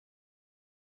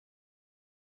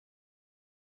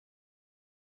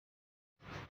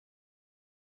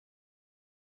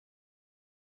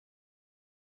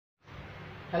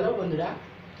Hello বন্ধুরা,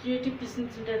 creative teaching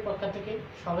সেন্টারের পক্ষ থেকে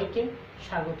সবাইকে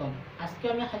স্বাগতম। আজকে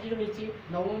আমি হাজির হয়েছি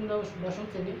নবম দশম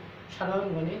শ্রেণীর সাধারণ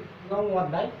গণিত নবম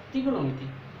অধ্যায়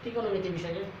ত্রিকোণমিতি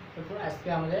বিষয়ের উপর আজকে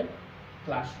আমাদের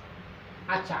ক্লাস।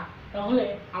 আচ্ছা, তাহলে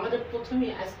আমাদের প্রথমে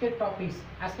আজকের টপিক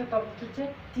হচ্ছে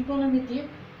ত্রিকোণমিতির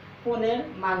কোণের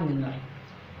মান নির্ণয়।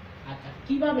 আচ্ছা,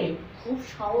 কিভাবে খুব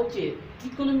সহজে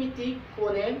ত্রিকোণমিতিক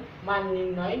কোণের মান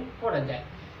নির্ণয় করা যায়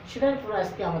সেটার উপর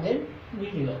আজকে আমাদের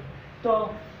ভিডিও। তো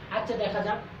আচ্ছা, দেখা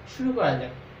যাক, শুরু করা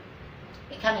যাক।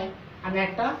 এখানে আমি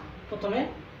একটা প্রথমে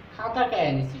খাতা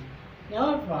কেটে নিয়েছি।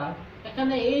 নেওয়ার পর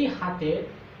এখানে এই হাতের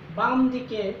বাম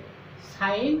দিকে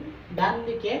সাইন, ডান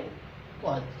দিকে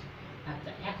কজ।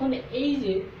 আচ্ছা, এখন এই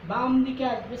যে বাম দিকে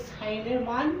আসবে সাইনের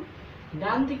মান,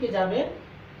 ডান দিকে যাবে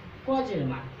কজের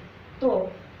মান। তো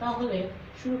তাহলে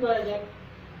শুরু করা যাক।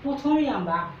 প্রথমেই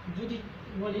আমরা যদি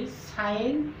বলি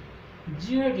সাইন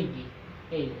 0 ডিগ্রি,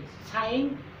 এই সাইন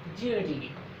 0 ডিগ্রি,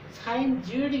 সাইন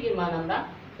 0 ডিগ্রির মান আমরা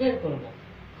বের করব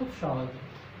খুব সহজে।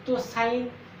 তো সাইন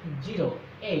 0,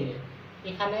 এই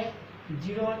এখানে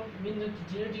 0 বিন্দু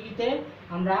 0 ডিগ্রিতে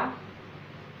আমরা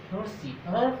ধরছি।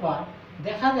 ধরার পর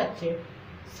দেখা যাচ্ছে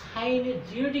সাইনের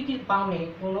 0 ডিগ্রির বামে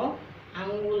কোনো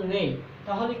আঙ্গুল নেই,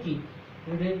 তাহলে কি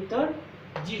রুটের ভিতর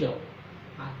 0।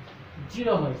 আচ্ছা,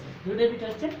 0 হয়েছে, রুটের ভিতর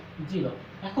হচ্ছে 0।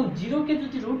 এখন 0কে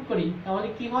যদি রুট করি তাহলে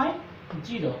কি হয়?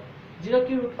 0।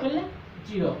 0কে রুট করলে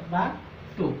 0 বা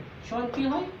 2 সমান কি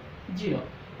হয়? 0।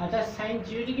 অর্থাৎ সাইন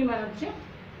 0 ডিগ্রি মান হচ্ছে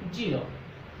 0।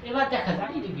 এবার দেখা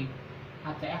যায় 30 ডিগ্রি।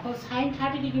 আচ্ছা, এখন সাইন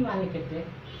 30 ডিগ্রি মানের ক্ষেত্রে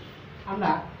আমরা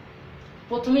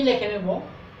প্রথমেই লিখে নেব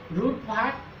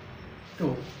 √2।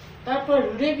 তারপর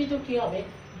রুটের ভিতর কি হবে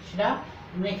সেটা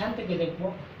আমরা এখান থেকে দেখব।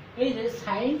 এই যে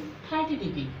সাইন 30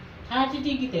 ডিগ্রি, 30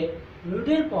 ডিগ্রিতে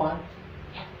রুটের পর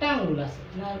একটা আঙ্গুল আছে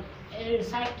না,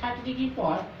 সাইন 30 ডিগ্রির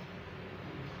পর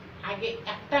আগে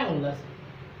একটা আঙ্গুল আছে।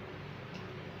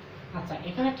 আচ্ছা,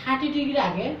 এখানে 30 ডিগ্রির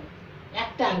আগে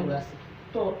একটা আঙ্গুল আছে।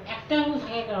 তো একটা আঙ্গুল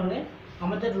থাকার কারণে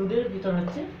আমাদের রুটের ভিতর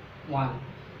হচ্ছে 1।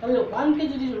 তাহলে 1কে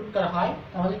যদি রুট করা হয়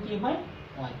তাহলে কি হয়?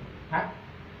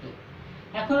 1/2।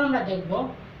 এখন আমরা দেখব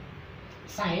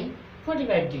সাইন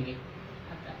 45 ডিগ্রি।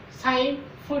 আচ্ছা, সাইন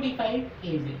 45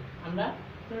 এই যে আমরা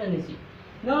তুলে নিয়েছি।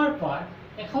 নেওয়ার পর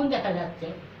এখন দেখা যাচ্ছে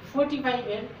 45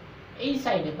 এর এই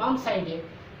সাইডে, বাম সাইডে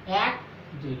 1,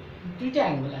 2 দুইটা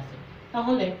অ্যাঙ্গেল আছে।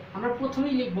 তাহলে আমরা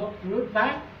প্রথমেই লিখব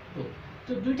 √2।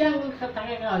 তো দুইটা অ্যাঙ্গেল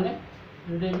থাকার কারণে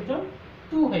রুটের ভিতর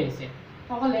 2 হয়েছে।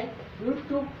 তাহলে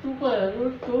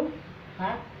 √2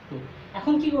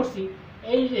 এখন কি করছি?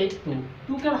 এই যে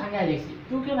 2কে ভাঙায় লিখছি।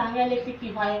 2কে ভাঙায় লিখলে কি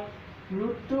হয়?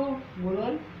 √2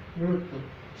 গুণন √2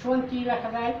 সমান কি লেখা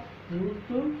যায়?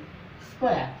 √2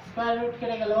 স্কয়ার, স্কয়ার রুট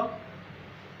কেটে গেল,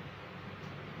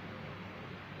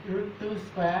 √2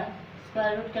 স্কয়ার,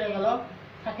 স্কয়ার রুট কেটে গেল,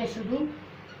 থাকে শুধু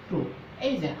 2।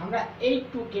 এই যে আমরা এই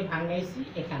 2কে ভাঙাইছি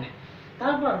এখানে।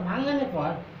 তারপর ভাঙানোর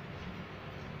পর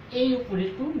এই উপরে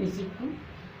 2, নিচে 2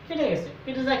 কেটে গেছে।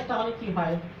 কেটে যায়, তাহলে কি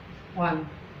হয়? 1।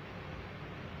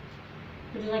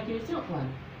 কেটে যায়, কি হচ্ছে? 1।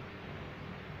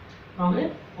 তাহলে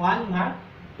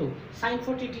 1/2। সাইন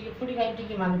 45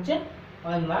 ডিগ্রি মান হচ্ছে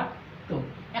 1/2।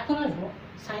 এখন আসবো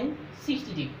সাইন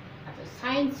 60 ডিগ্রি। আচ্ছা,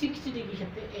 সাইন 60 ডিগ্রির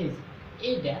ক্ষেত্রে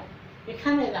এইটা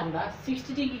এখানে আমরা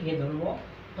 60 ডিগ্রিকে ধরবো।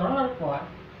 ধরার পর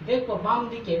দেখবো বাম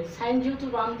দিকে সাইন, যেহেতু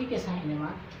বাম দিকে সাইনের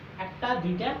মান একটা,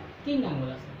 দুইটা, তিন আঙ্গুল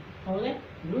আছে। তাহলে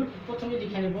রুট প্রথমে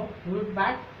লিখে নেব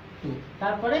 √2।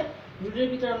 তারপরে রুটের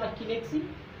ভিতর আমরা কি লিখছি?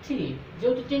 3।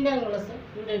 যেহেতু তিনটা আঙ্গুল আছে,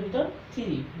 রুটের ভিতর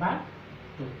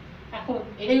 3/2। এখন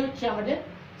এটাই হচ্ছে আমাদের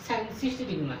সাইন 60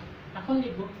 ডিগ্রি মান। এখন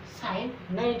লিখব সাইন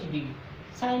 90 ডিগ্রি।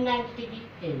 সাইন 90 ডিগ্রি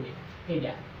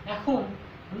এইটা। এখন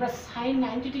আমরা সাইন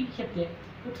 90 ডিগ্রি ক্ষেত্রে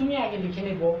প্রথমে আগে লিখে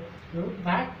নেব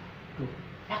 √2।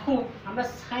 এখন আমরা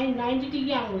সাইন 90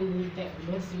 ডিগ্রি আঙুল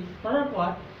ধরছি। করার পর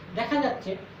দেখা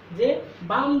যাচ্ছে যে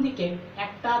বাম দিকে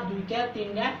একটা, দুইটা,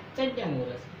 তিনটা, চারটে আঙুল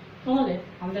আছে। তাহলে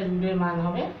আমাদের রুটের মান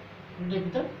হবে, রুটের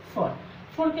ভিতর 4।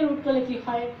 4কে রুট করলে কি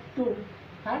হয়?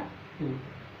 2/2।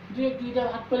 দুইটা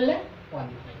ভাগ করলে 1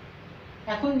 হয়।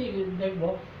 এখন দেখব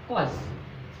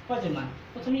কজের মান।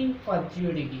 প্রথমেই কজ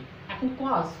 0 ডিগ্রি। এখন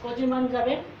কজের মান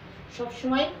যাবে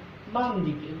সবসময় বাম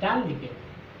দিকে, ডান দিকে।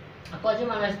 কজের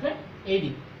মান আসবে এই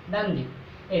দিক, ডান দিক।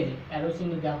 এই যে অ্যারো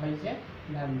চিহ্ন দেওয়া হয়েছে,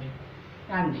 ডান দিক,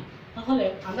 ডান দিক। তাহলে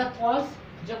আমরা কজ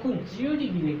যখন 0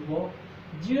 ডিগ্রি লিখবো,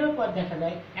 0 পর দেখা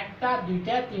যায় একটা,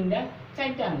 দুইটা, তিনটা,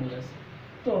 চারটা আঙ্গুল আছে।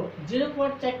 তো 0 পর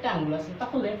 4টা আঙ্গুল আছে,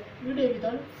 তাহলে রুটের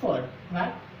ভিতর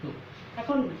 4/2।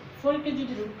 এখন 4কে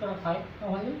যদি রুট করা হয়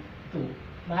তাহলে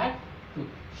 2/2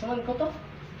 সমান কত?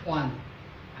 1।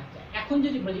 আচ্ছা, এখন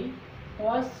যদি বলি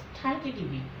cos 30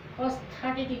 ডিগ্রি, cos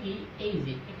 30 ডিগ্রি এই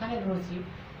যে এখানে ধরছি।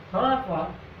 ধরার পর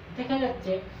দেখা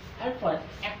যাচ্ছে। এরপর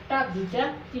একটা, দুইটা,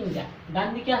 তিনটা, ডান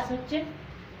দিকে আছে হচ্ছে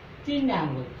 3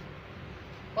 আঙ্গুল।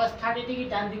 cos 30 ডিগ্রি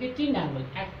ডান দিকে 3 আঙ্গুল,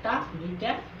 একটা, দুইটা,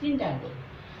 3 আঙ্গুল।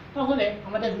 তাহলে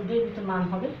আমাদের রুটের ভিতর মান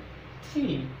হবে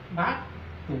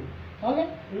 3/2। তাহলে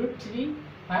 √3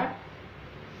 ভাগ,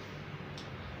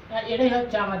 এটাই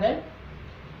হচ্ছে আমাদের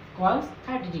cos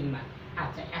 30 ডিগ্রি মান।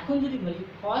 আচ্ছা, এখন যদি বলি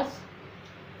cos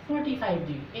 45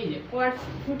 ডিগ্রি, এই যে cos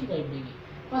 45 ডিগ্রি,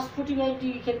 cos 45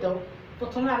 ডিগ্রি ক্ষেত্রেও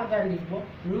প্রথমে আমরা লিখবো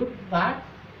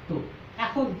 √2।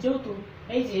 এখন যেহেতু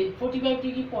এই যে 45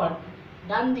 ডিগ্রি পর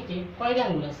ডান দিকে কয়টা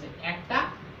আঙ্গুল আছে, একটা,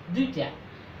 দুইটা,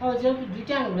 তাহলে যেহেতু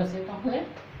দুইটা আঙ্গুল আছে তাহলে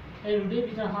এই রুটের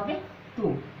ভিতরে হবে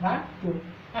 2/2।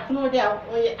 এখন ওইটা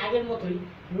ওই আগের মতোই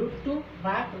 √2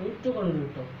 বা √2 কোন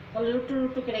 √2, তাহলে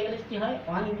 √2 কেটে গেলে কি হয়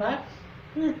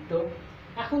 1/√2।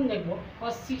 এখন দেখবো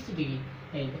cos 60 ডিগ্রি,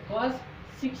 এই cos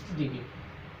 60 ডিগ্রি,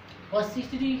 cos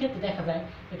 60 ডিগ্রি ক্ষেত্রে দেখা যায়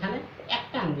এখানে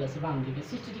একটা আঙ্গুল আছে বাম দিকে,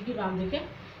 60 ডিগ্রি বাম দিকে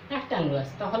একটা আঙ্গুল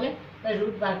আছে, তাহলে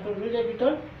 √2 রুটের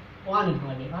ভিতর 1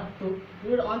 হবে বা 2,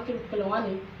 √1 কে রুট করলে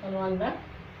 1ই, তাহলে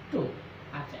 1/2।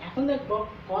 আচ্ছা, এখন দেখবো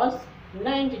cos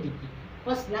 90 ডিগ্রি,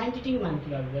 cos 90 ডিগ্রি মান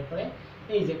কিভাবে বের করে,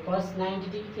 এই যে cos 90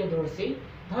 ডিগ্রিকে ধরছি,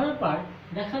 ধরার পর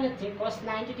দেখা যাচ্ছে cos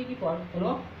 90 ডিগ্রি পর কোনো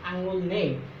আঙ্গুল নেই,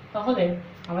 তাহলে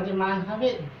আমাদের মান হবে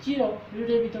 0,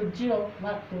 রুটের ভিতর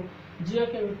 0/2, 0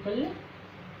 কে রুট করলে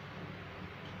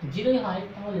 0ই হয়,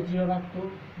 তাহলে 0/2,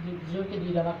 0 কে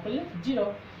 2 দ্বারা ভাগ করলে 0।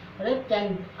 অর্থাৎ tan।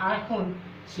 এখন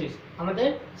শেষ আমাদের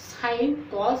sin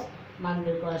cos মান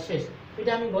বের করা শেষ।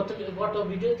 এটা আমি গত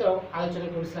ভিডিওতেও আলোচনা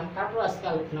করেছিলাম, তারপর আজকে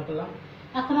আলোচনা করলাম।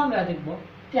 এখন আমরা দেখব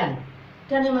tan।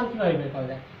 tan এর মান কিভাবে বের করা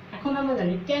যায়। এখন আমরা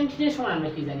জানি tan θ সমান আমরা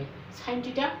কি জানি, sin θ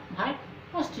ভাগ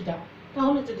cos θ।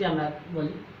 তাহলে যদি আমরা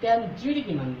বলি tan 0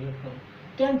 ডিগ্রি মান বের করব,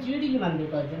 tan 0 ডিগ্রি মান বের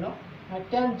করার জন্য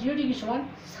tan 0 ডিগ্রি সমান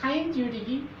sin 0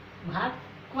 ডিগ্রি ভাগ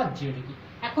cos 0 ডিগ্রি।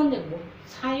 এখন দেখব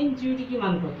sin 0 ডিগ্রি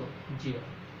মান কত, 0,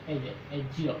 এই যে এই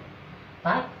 0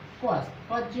 ভাগ cos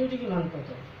 0 ডিগ্রি মান কত,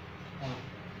 1,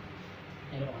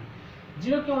 এর 1,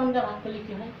 0 কে 1 দ্বারা ভাগ করলে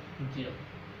কি হয় 0।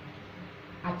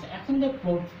 আচ্ছা, এখন দেখব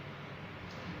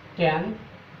tan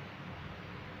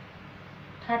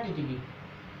 30 ডিগ্রি,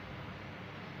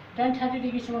 tan 30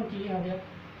 ডিগ্রি সমান কি হবে,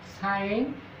 sin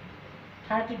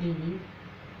 30 ডিগ্রি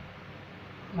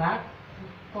ভাগ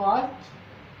cos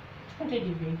 30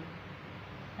 ডিগ্রি।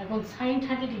 এখন sin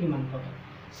 30 ডিগ্রি মান কত,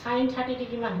 sin 30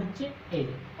 ডিগ্রি মান হচ্ছে এই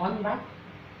যে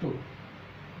 1/2,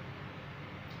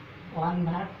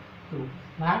 1/2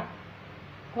 ভাগ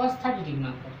cos 30 ডিগ্রি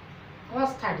মান কত,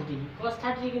 cos 30 ডিগ্রি, cos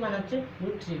 30 ডিগ্রি মান হচ্ছে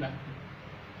 √3/2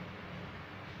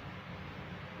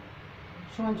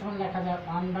 সমান সমান লেখা যায়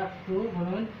 1/2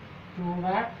 গুণন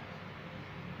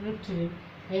 2/√3,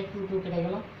 এই 2 কেটে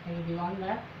গেল, এই যে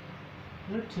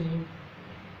 1/√3।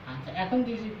 আচ্ছা, এখন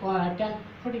দিয়েছি tan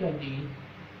 45 ডিগ্রি,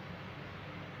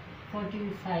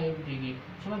 45 ডিগ্রি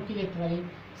সমান কি লিখতে পারি,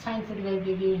 sin 45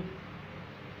 ডিগ্রি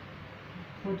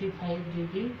 45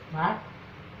 ডিগ্রি ভাগ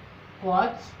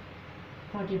cos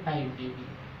 45 ডিগ্রি।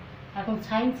 এখন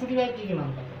sin 45 ডিগ্রি মান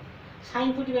কত, sin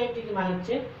 45 ডিগ্রি মান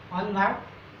হচ্ছে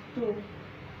 1/2,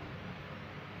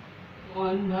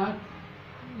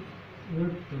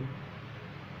 1/√2।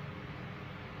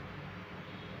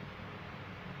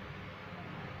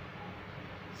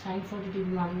 sin 40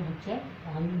 ডিগ্রি মান হচ্ছে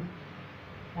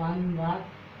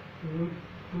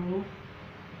 1/√2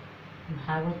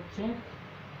 ভাগ হচ্ছে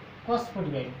cos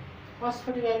 45, cos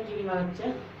 45 ডিগ্রি মান হচ্ছে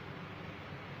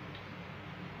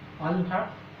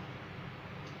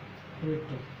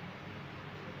 1/√2।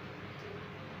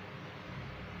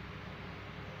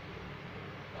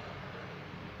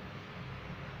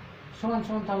 সমান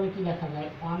সমান তাহলে কি লেখা যায়,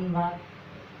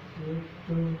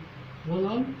 1/√2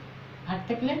 গুণন, ভাগ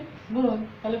থাকলে গুণন,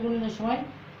 তাহলে গুণনের সময়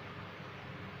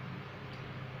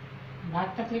ভাগ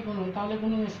থাকলে গুণন, তাহলে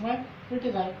গুণনের সময় উল্টে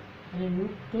যায়, তাহলে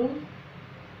 √2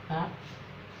 ভাগ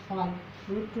 1,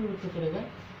 √2 করে যায়,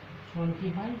 সমান কি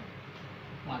হয়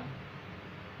 1।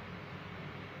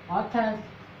 অর্থাৎ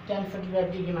tan 45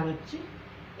 ডিগ্রি মান হচ্ছে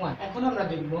 1। এখন আমরা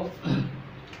দেখব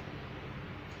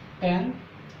tan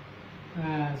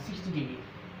 60 ডিগ্রি,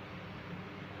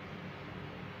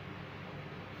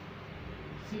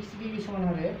 60 ডিগ্রি সমান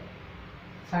হবে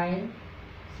sin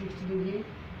 60 ডিগ্রি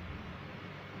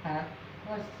আর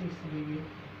cos 60 ডিগ্রি।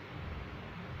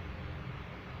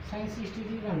 sin 60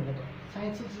 ডিগ্রি মান কত, sin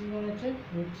 60 ডিগ্রি মান হচ্ছে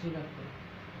 √3/2।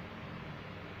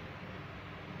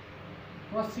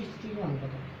 cos 60 ডিগ্রি মান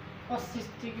কত, cos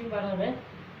 60 ডিগ্রি মান হবে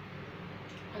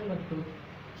 1/2।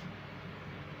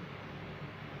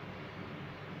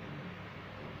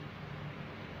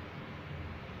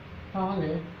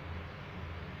 তাহলে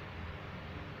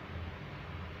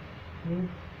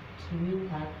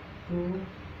 √3/2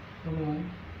 গুণন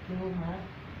 2/1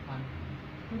 1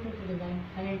 2 2 কেটে যায়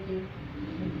থাকে কি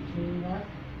 √3 ভাগ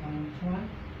 1 সমান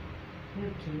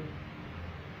 √3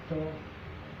 তো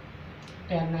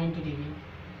tan 90 ডিগ্রি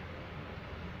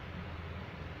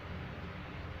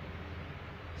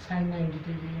sin 90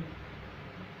 ডিগ্রি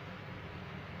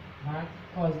ভাগ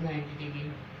cos 90 ডিগ্রি।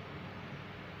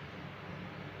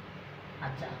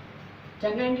 আচ্ছা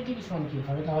tan 90 ডিগ্রি সমান কি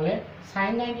হবে তাহলে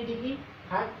sin 90 ডিগ্রি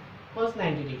ভাগ cos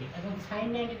 90 ডিগ্রি। এখন sin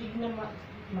 90 ডিগ্রি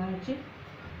মান হচ্ছে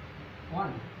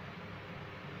 1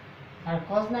 আর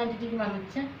cos 90 ডিগ্রি মান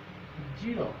হচ্ছে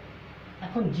 0।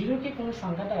 এখন 0 কে কোনো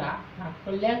সংখ্যা দ্বারা ভাগ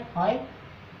করলে হয়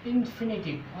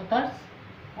ইনফিনিটিভ অর্থাৎ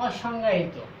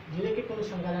অসংজ্ঞায়িত। 0 কে কোনো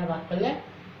সংখ্যা দ্বারা ভাগ করলে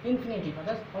ইনফিনিটিভ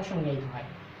অর্থাৎ অসংজ্ঞায়িত হয়।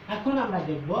 এখন আমরা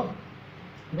দেখব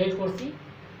বের করছি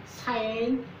sin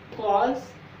cos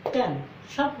tan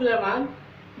সবগুলোর মান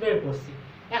বের করছি।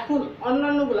 এখন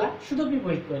অন্যান্যগুলা শুধু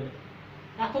বিপরীত করবে।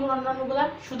 এখন অন্যান্যগুলা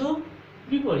শুধু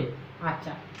বিপরীত।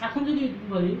 আচ্ছা এখন যদি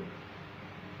বলি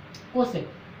cosec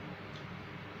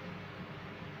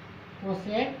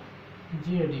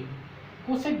 0 ডিগ্রি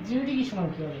cosec 0 ডিগ্রি সমান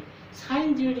কি হবে sin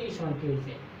 0 ডিগ্রি সমান কি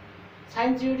হয়েছে sin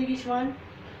 0 ডিগ্রি সমান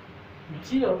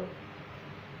 0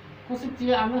 cosec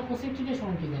 0 আমরা cosec থিটা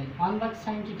সমান কি জানি 1 ভাগ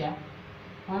sin থিটা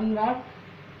 1 ভাগ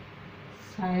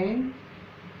sin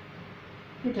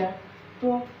থিটা। তো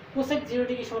cosec 0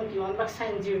 ডিগ্রি সমান কি 1 ভাগ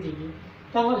sin 0 ডিগ্রি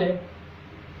তাহলে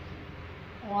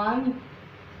 1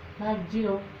 ভাগ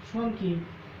 0 সমান কি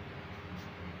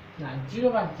না 0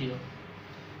 ভাগ 0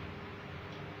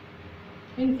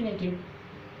 ইনফিনিটিভ।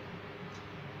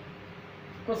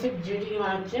 cosec 0 ডিগ্রি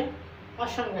মান হচ্ছে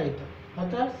অসংজ্ঞায়িত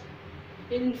অর্থাৎ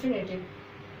ইনফিনিটিভ।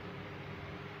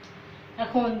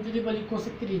 এখন যদি বলি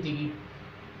cosec 30 degree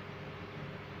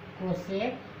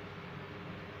cosec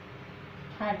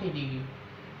 30 degree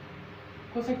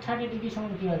cosec 30 degree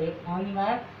সমান কি হবে 1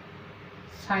 ভাগ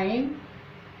sin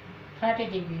 30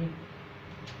 ডিগ্রি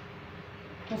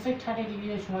cosec 30 ডিগ্রি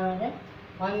সমান হবে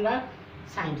 1 ভাগ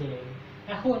sin 30 ডিগ্রি।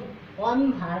 এখন 1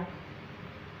 ভাগ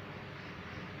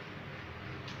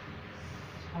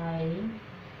sin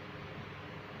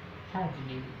 30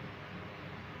 ডিগ্রি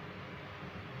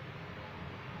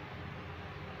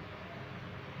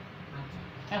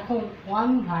এখন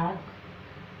 1 ভাগ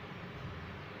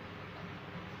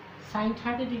sin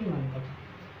 30 ডিগ্রি মান কত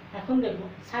এখন দেখো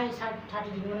sin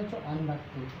 30 ডিগ্রি মানে হচ্ছে 1 ভাগ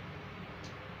 2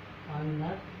 1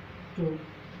 ভাগ 2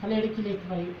 তাহলে এটা কি লিখতে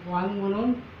পারি 1 গুণন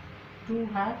 2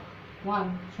 ভাগ 1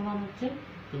 সমান হচ্ছে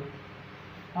 2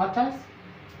 অর্থাৎ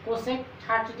cosec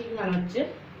 30 ডিগ্রি মান হচ্ছে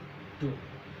 2।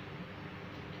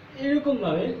 এরকম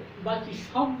ভাবে বাকি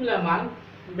সবগুলা মান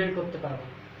বের করতে পারবো।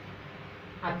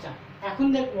 আচ্ছা এখন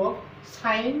দেখবো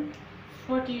sin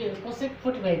 40 cosec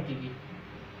 45 degree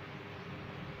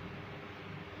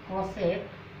cosec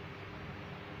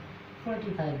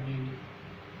 45 degree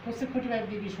cosec 45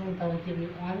 degree সমান তাহলে কি হবে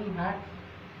 1 ভাগ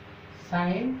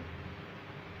sin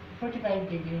 45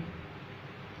 ডিগ্রি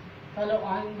তাহলে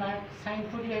 1 ভাগ sin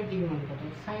 45 ডিগ্রি মান কত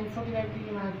sin 45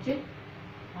 ডিগ্রি মান হচ্ছে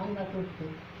 1 ভাগ √2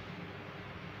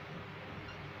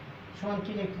 সমান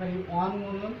কি লিখতে পারি 1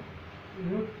 গুণন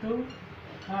 √2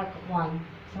 ভাগ 1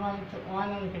 সমান হচ্ছে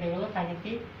 1 কেটে গেল থাকে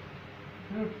কি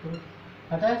 √2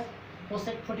 অর্থাৎ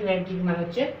cosec 45 ডিগ্রি মান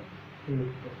হচ্ছে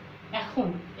 √2। এখন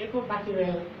এরপর বাকি রয়ে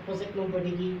গেল cosec 90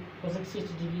 ডিগ্রি cosec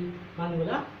 60 ডিগ্রি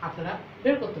মানগুলো আপনারা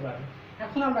বের করতে পারবেন।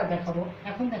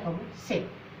 এখন দেখাবো sec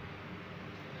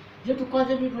যেহেতু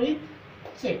cos-এর বিপরীত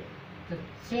sec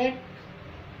sec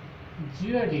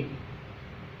 0 degree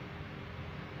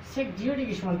sec 0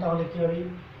 degree সমান তাহলে কি হবে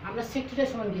আমরা sec থিটা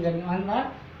সমান কি জানি 1 ভাগ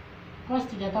cos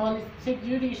থিটা তাহলে sec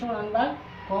 0 ডিগ্রি সমান 1 ভাগ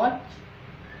cos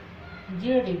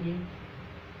 0 ডিগ্রি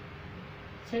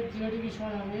sec 0 ডিগ্রি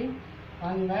সমান হবে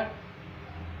 1 ভাগ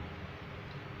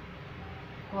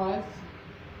cos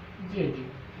 0 ডিগ্রি।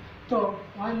 তো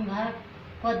 1 ভাগ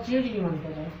cos 0 ডিগ্রি মান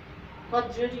কত cos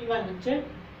 0 ডিগ্রি মান হচ্ছে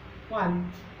 1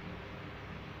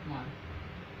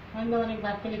 অনেক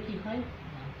ভাগ করলে কি হয়।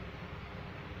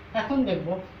 এখন দেখব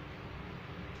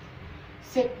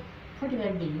sec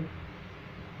 45 degree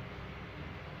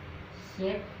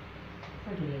sec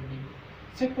 45 degree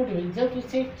sec 45 যেহেতু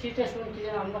sec থিটা সমান কি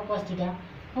জানি আমরা cos থিটা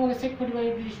তাহলে sec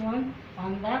 45 ডিগ্রি সমান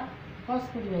 1 ভাগ cos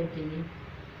 45 ডিগ্রি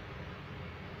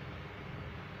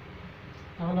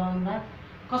তাহলে 1 ভাগ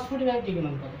cos 45 ডিগ্রি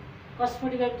মান কত cos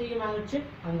 45 ডিগ্রি মান হচ্ছে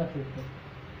 1 ভাগ √2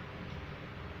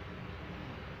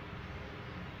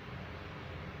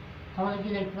 তাহলে কি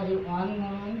লিখতে পারি 1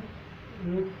 গুণন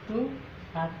 √2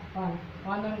 ভাগ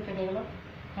 1 কেটে গেল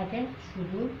থাকে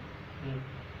শুধু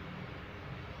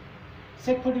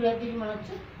sec 45 ডিগ্রি মান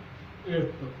হচ্ছে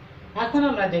 √2। এখন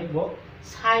আমরা দেখব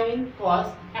sin cos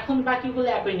এখন বাকিগুলো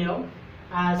একই নিয়ম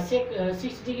আর sec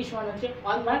 60 ডিগ্রি সমান হচ্ছে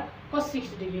 1 ভাগ cos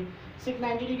 60 ডিগ্রি। sec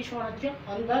 90 ডিগ্রি সমান হচ্ছে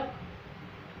 1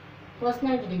 cos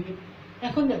 90 ডিগ্রি।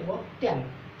 এখন দেখবো tan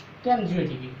 0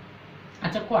 ডিগ্রি।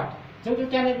 আচ্ছা cot, যেহেতু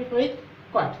tan এর বিপরীত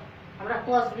cot, আমরা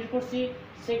cos বের করছি,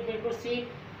 sec বের করছি,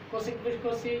 cosec বের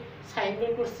করছি, sin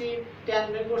বের করছি, tan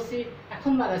বের করছি,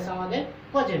 এখন মান আছে আমাদের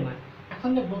cos এর মান। এখন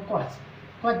দেখবো cos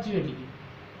 0 ডিগ্রি।